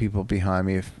asked the people behind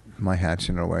me if my hat's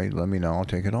in their way. Let me know. I'll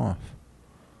take it off.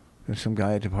 And some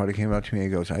guy at the party came up to me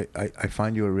and goes, I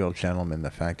find you a real gentleman.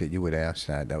 The fact that you would ask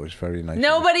that was very nice. of you."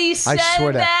 Nobody said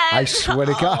that. I swear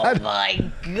to God. Oh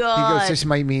my He god. goes, this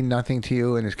might mean nothing to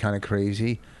you and it's kind of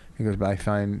crazy. He goes, but I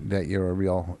find that you're a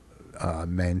real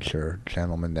mensch or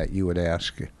gentleman that you would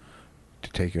ask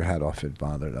to take your hat off if it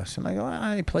bothered us. And I go,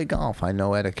 I play golf. I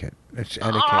know etiquette. It's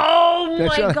etiquette. Oh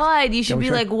That's my right. god! You should That was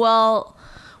be right. like, well,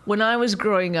 when I was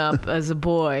growing up as a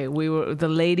boy, the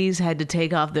ladies had to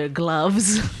take off their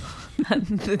gloves, and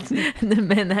the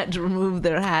men had to remove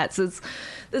their hats. It's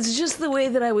just the way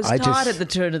that I was taught at the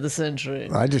turn of the century.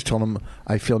 I just told him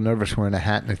I feel nervous wearing a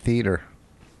hat in a theater.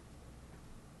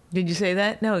 Did you say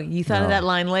that? No, you thought of No. that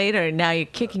line later, and now you're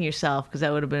kicking yourself because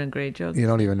that would have been a great joke. You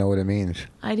don't even know what it means.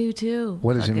 I do too.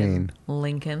 What does it Fucking mean?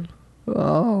 Lincoln.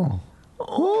 Oh.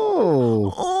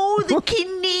 Oh. Oh, the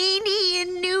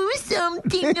Canadian knew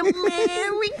something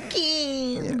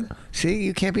American. See,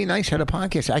 you can't be nice at a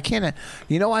podcast. I can't.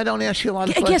 You know, I don't ask you a lot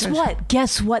of Guess questions. what?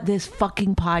 Guess what this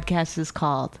fucking podcast is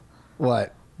called?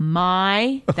 What?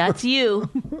 That's you,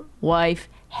 wife,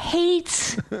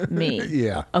 hates me.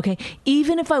 Yeah. Okay.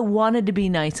 Even if I wanted to be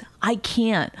nice, I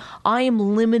can't. I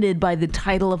am limited by the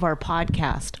title of our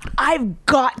podcast. I've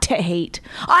got to hate.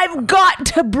 I've got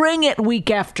to bring it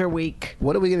week after week.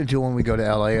 What are we going to do when we go to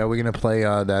LA? Are we going to play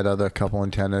that other couple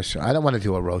in tennis? I don't want to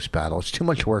do a roast battle. It's too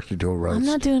much work to do a roast. I'm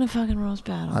not doing a fucking roast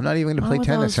battle. I'm not even gonna play with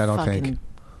tennis, those I don't think. fucking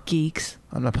Geeks.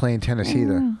 I'm not playing tennis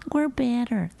either. We're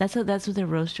better. That's what their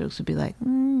roast jokes would be like.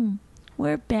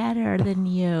 We're better than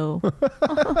you. Is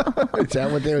that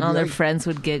what they would All be their like? friends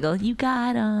would giggle. You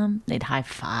got 'em. They'd high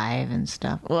five and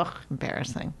stuff. Ugh,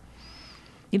 embarrassing.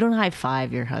 You don't high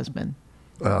five your husband.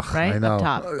 Ugh, Right? I know. Up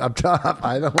top. Up top.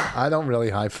 I don't really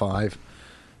high five.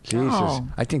 Jesus. Oh.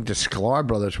 I think the Sklar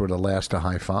brothers were the last to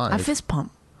high five. I fist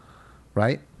pump.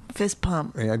 right? Fist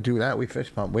pump. Yeah, do that. We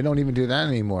fist pump. We don't even do that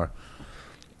anymore.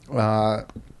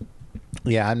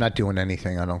 Yeah, I'm not doing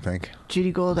anything, I don't think.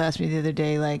 Judy Gold asked me the other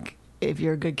day, like, if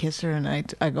you're a good kisser, and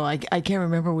I go, I can't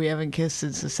remember we haven't kissed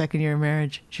since the second year of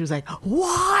marriage. She was like,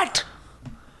 what?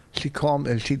 She called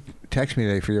and she texted me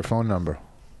today for your phone number.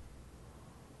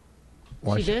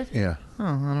 She did? Yeah. Oh, I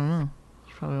don't know.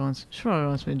 She probably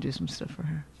wants me to do some stuff for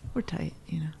her. We're tight,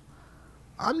 you know.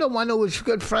 I'm the one who was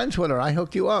good friends with her. I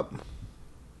hooked you up.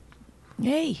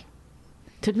 Hey,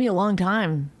 took me a long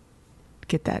time to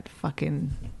get that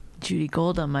fucking Judy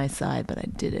Gold on my side, but I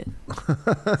did it.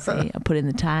 See, I put in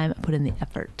the time, I put in the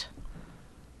effort.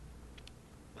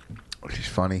 She's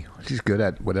funny. She's good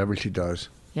at whatever she does.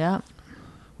 Yeah.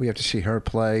 We have to see her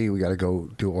play. We got to go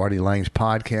do Artie Lang's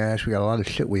podcast. We got a lot of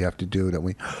shit we have to do.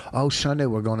 Sunday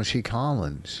we're going to see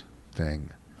Collins thing.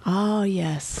 Oh,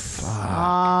 yes.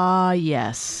 Ah,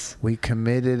 yes. We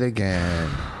committed again.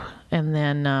 And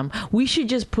then we should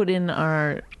just put in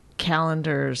our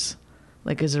calendars,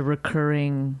 like as a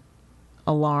recurring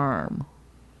alarm.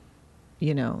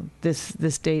 You know, this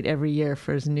date every year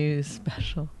for his news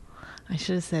special. I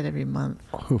should have said every month.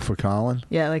 Who, for Colin?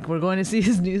 Yeah, like we're going to see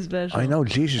his news special. I know,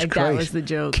 Jesus like Christ. That was the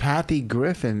joke. Kathy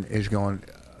Griffin is going,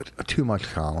 too much,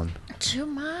 Colin. Too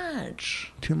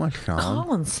much. Too much, Colin.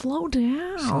 Colin, slow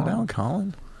down. Slow down,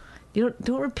 Colin. You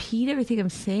don't repeat everything I'm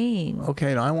saying.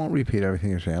 Okay, no, I won't repeat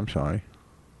everything you say. I'm sorry.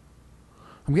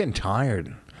 I'm getting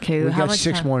tired. Okay, We've how got much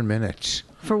 6 time? more minutes.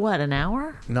 For what, an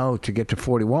hour? No, to get to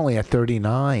 40. We're only at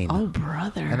 39. Oh,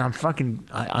 brother. And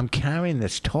I'm carrying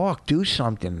this talk. Do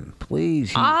something,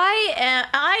 please.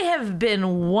 I have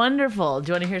been wonderful. Do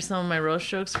you want to hear some of my roast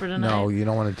jokes for tonight? No, you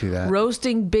don't want to do that.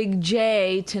 Roasting Big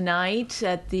J tonight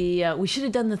at the. We should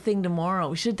have done the thing tomorrow.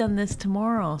 We should have done this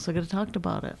tomorrow. So I could have talked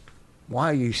about it.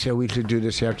 Why? You said we should do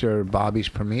this after Bobby's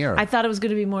premiere. I thought it was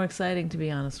going to be more exciting, to be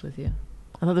honest with you.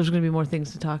 I thought there was going to be more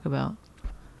things to talk about.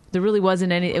 There really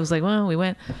wasn't any. It was like, well, we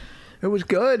went. It was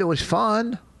good. It was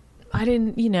fun. I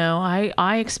didn't,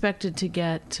 I expected to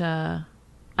get.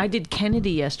 I did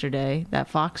Kennedy yesterday, that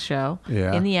Fox show,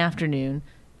 in the afternoon,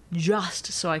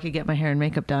 just so I could get my hair and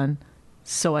makeup done,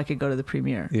 so I could go to the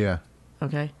premiere. Yeah.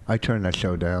 Okay. I turned that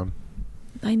show down.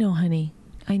 I know, honey.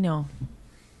 I know.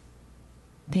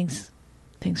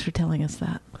 Thanks for telling us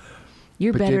that.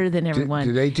 You're But better did- than did- everyone.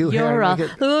 did they do hair You're a and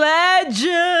makeup?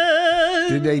 legend.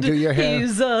 Did they do your hair?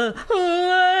 He's a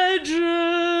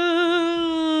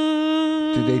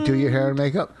legend. Did they do your hair and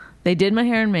makeup? They did my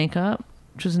hair and makeup,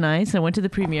 which was nice. I went to the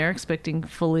premiere expecting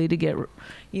fully to get,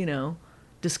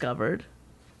 discovered.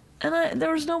 And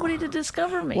there was nobody to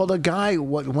discover me. Well, the guy,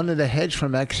 one of the heads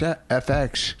from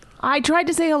FX, I tried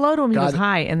to say hello to him. He Got goes, it.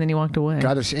 hi, and then he walked away.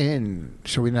 got us in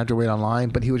so we didn't have to wait online.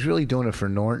 But he was really doing it for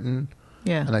Norton.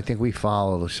 Yeah. And I think we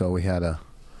followed, so we had a...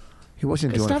 He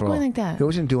wasn't doing Stop it for... going like that. He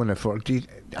wasn't doing it for...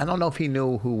 I don't know if he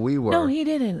knew who we were. No, he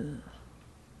didn't.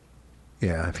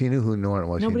 Yeah, if he knew who Norton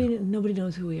was. Nobody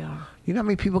knows who we are. You know how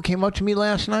many people came up to me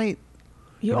last night?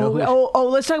 You know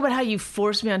who's- Let's talk about how you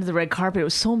forced me onto the red carpet. It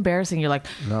was so embarrassing. You're like,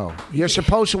 No. You're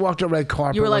supposed to walk the red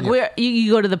carpet. you were like, when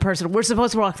you go to the person. We're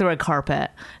supposed to walk the red carpet,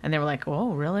 and they were like,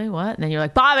 oh, really? What? And then you're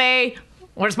like, Bobby,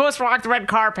 we're supposed to walk the red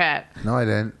carpet. No, I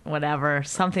didn't. Whatever,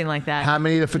 something like that. How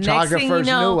many of the Next thing photographers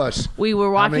you know, knew us? We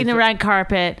were How many walking the pho- red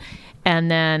carpet,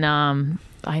 and then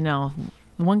I know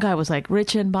one guy was like,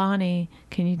 Rich and Bonnie,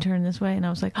 can you turn this way? And I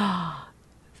was like, oh,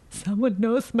 someone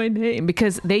knows my name,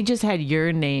 because they just had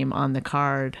your name on the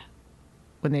card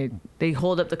when they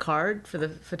hold up the card for the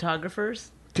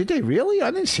photographers. Did they really?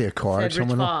 I didn't see a card. Said Rich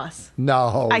Someone- Voss.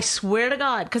 No. I swear to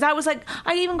God, because I was like,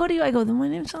 I even go to you. I go, then my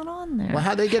name's not on there. Well,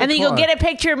 how'd they get And a then you go card? get a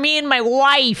picture of me and my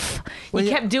wife. Well, you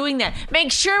yeah. kept doing that.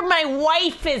 Make sure my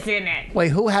wife is in it. Wait,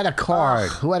 who had a card?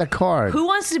 Who had a card? Who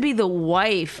wants to be the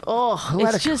wife? Oh,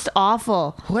 had it's a- just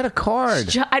awful. Who had a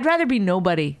card? I'd rather be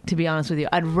nobody, to be honest with you.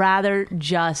 I'd rather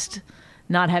just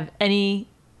not have any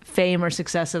fame or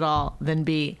success at all than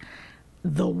be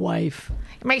the wife.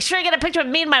 Make sure you get a picture of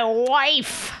me and my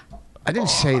wife. I didn't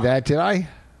say that, did I?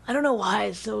 I don't know why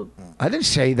it's so I didn't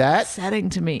say that. upsetting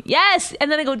to me. Yes,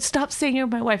 and then I go, stop saying you're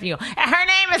my wife. And you go, her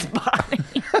name is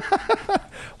Bonnie.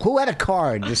 Who had a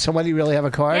card? Does somebody really have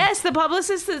a card? Yes, the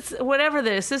publicist, that's whatever,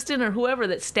 the assistant or whoever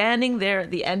that's standing there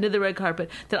at the end of the red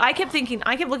carpet. That I kept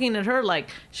looking at her like,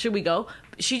 should we go?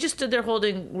 She just stood there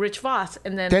holding Rich Voss,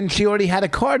 and then Then she already had a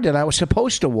card. Then I was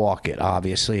supposed to walk it,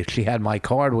 obviously, if she had my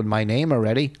card with my name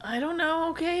already. I don't know.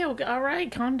 Okay, all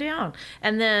right, calm down.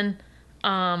 And then,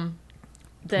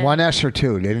 then One S or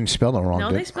two. They didn't spell it wrong. no,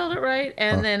 did they spelled it right.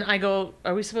 And then I go,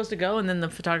 are we supposed to go? And then the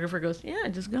photographer goes, yeah,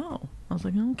 just go. I was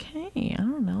like, okay, I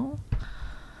don't know.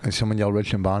 And someone yelled,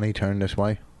 Rich and Bonnie, turn this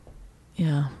way.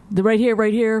 Yeah, the right here,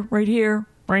 right here, right here,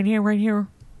 right here, right here.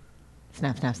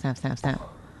 Snap, snap, snap, snap, snap.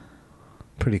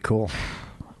 Pretty cool.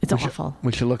 It's awful.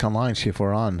 We should look online, see if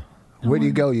we're on. Where do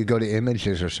you go? You go to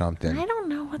images or something. I don't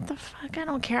know what the fuck. I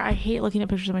don't care. I hate looking at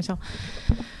pictures of myself.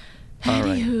 All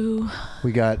right. Anywho,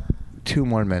 We got 2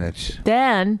 more minutes.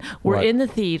 then we're What? in the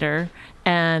theater,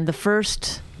 and the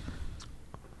first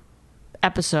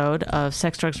episode of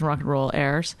Sex, Drugs, and Rock and Roll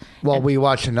airs. Well, we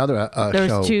watched another There's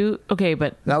show. 2. Okay,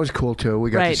 but That was cool, too. We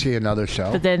got to Right. see another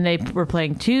show. but then they were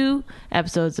playing 2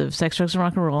 episodes of Sex, Drugs, and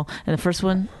Rock and Roll, and the first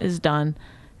one is done.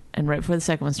 And right before the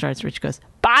second one starts, Rich goes,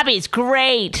 Bobby's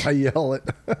great. I yell it.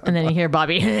 And then you hear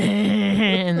Bobby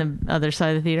in the other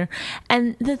side of the theater.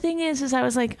 And the thing is I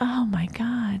was like, oh my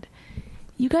God,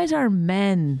 You guys are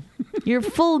men. You're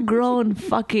full grown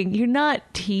fucking. You're not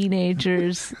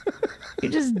teenagers.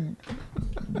 You're just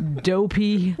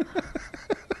dopey.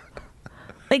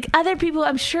 Like other people,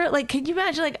 I'm sure. Like, can you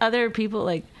imagine like other people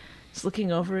like just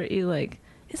looking over at you? Like,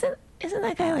 isn't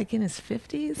that guy like in his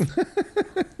 50s?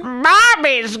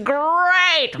 Mommy's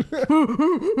great.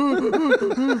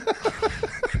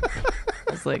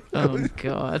 I was like, oh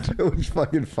god, It was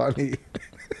fucking funny.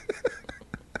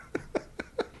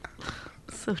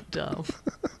 so dumb.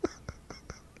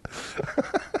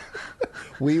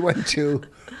 We went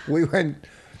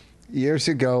years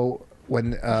ago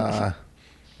when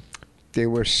they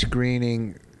were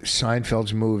screening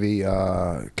Seinfeld's movie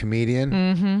Comedian.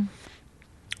 Mm-hmm.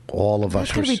 All of us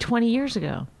That's were. gonna be 20 years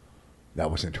ago.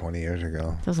 That wasn't 20 years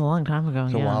ago. That was a long time ago. It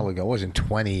was a while ago. It wasn't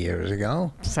 20 years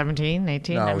ago. 17,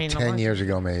 18. No, I mean, 10 years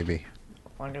ago maybe.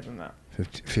 longer than that.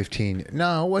 15.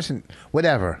 No, it wasn't.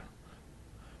 Whatever.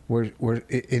 We're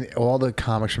in all the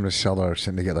comics from the cellar are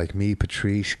sitting together, like me,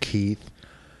 Patrice, Keith,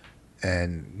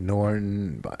 and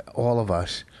Norton, all of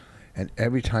us. And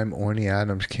every time Orny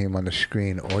Adams came on the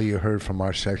screen, all you heard from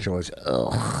our section was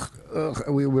ugh, ugh.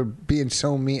 We were being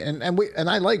so mean, and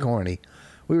I like Orny.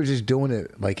 We were just doing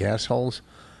it like assholes,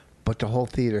 but the whole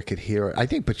theater could hear it. I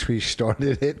think Patrice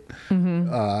started it,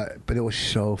 but it was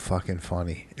so fucking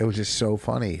funny. It was just so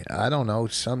funny. I don't know,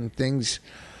 some things,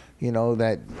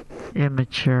 that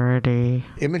Immaturity.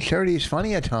 immaturity is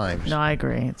funny at times. No, I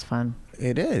agree. It's fun.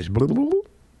 It is.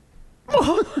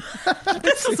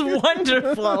 This is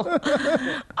wonderful.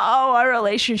 Oh, our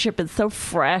relationship is so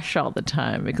fresh all the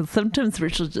time because sometimes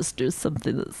Rich will just do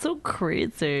something that's so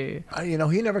crazy. He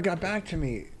never got back to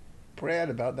me,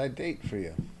 Brad, about that date for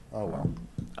you. Oh, well.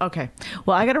 Okay.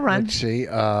 Well, I got to run. Let's see.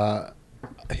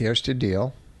 Here's the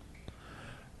deal.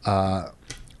 Do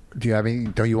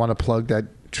you want to plug that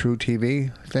True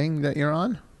TV thing that you're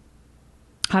on?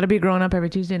 How to Be Grown Up every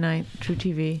Tuesday night. True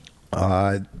TV.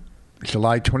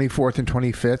 July 24th and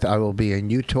 25th, I will be in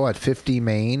Utah at 50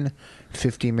 Main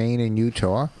in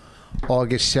Utah.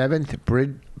 August 7th,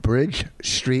 Bridge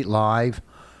Street Live,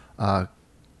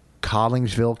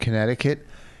 Collingsville, Connecticut.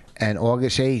 And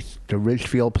August 8th, the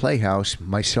Ridgefield Playhouse,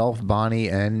 myself, Bonnie,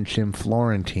 and Jim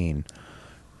Florentine.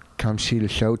 Come see the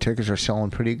show. Tickets are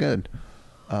selling pretty good.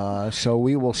 So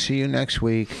we will see you next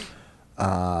week.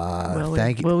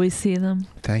 Will we see them?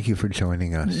 Thank you for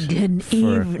joining us. Good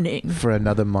evening. For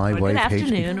another My Or Wife good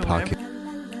Hates Me afternoon, or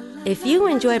podcast. If you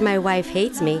enjoyed My Wife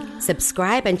Hates Me,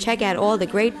 subscribe and check out all the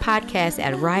great podcasts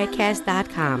at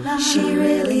riotcast.com. She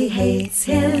really hates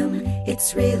him,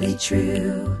 it's really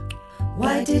true.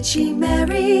 Why did she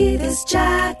marry this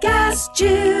jackass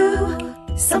Jew?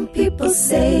 Some people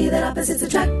say that opposites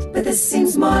attract, but this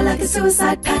seems more like a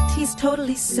suicide pact. He's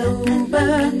totally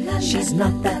sober, she's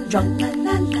not that drunk.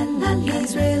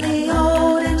 He's really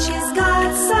old and she's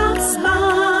got some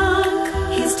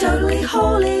spunk. He's totally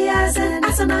holy as an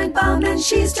asinine bomb, and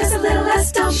she's just a little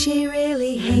less dumb. She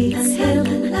really hates him,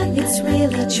 it's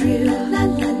really true.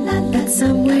 But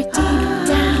somewhere deep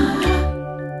down,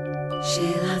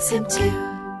 she loves him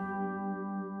too.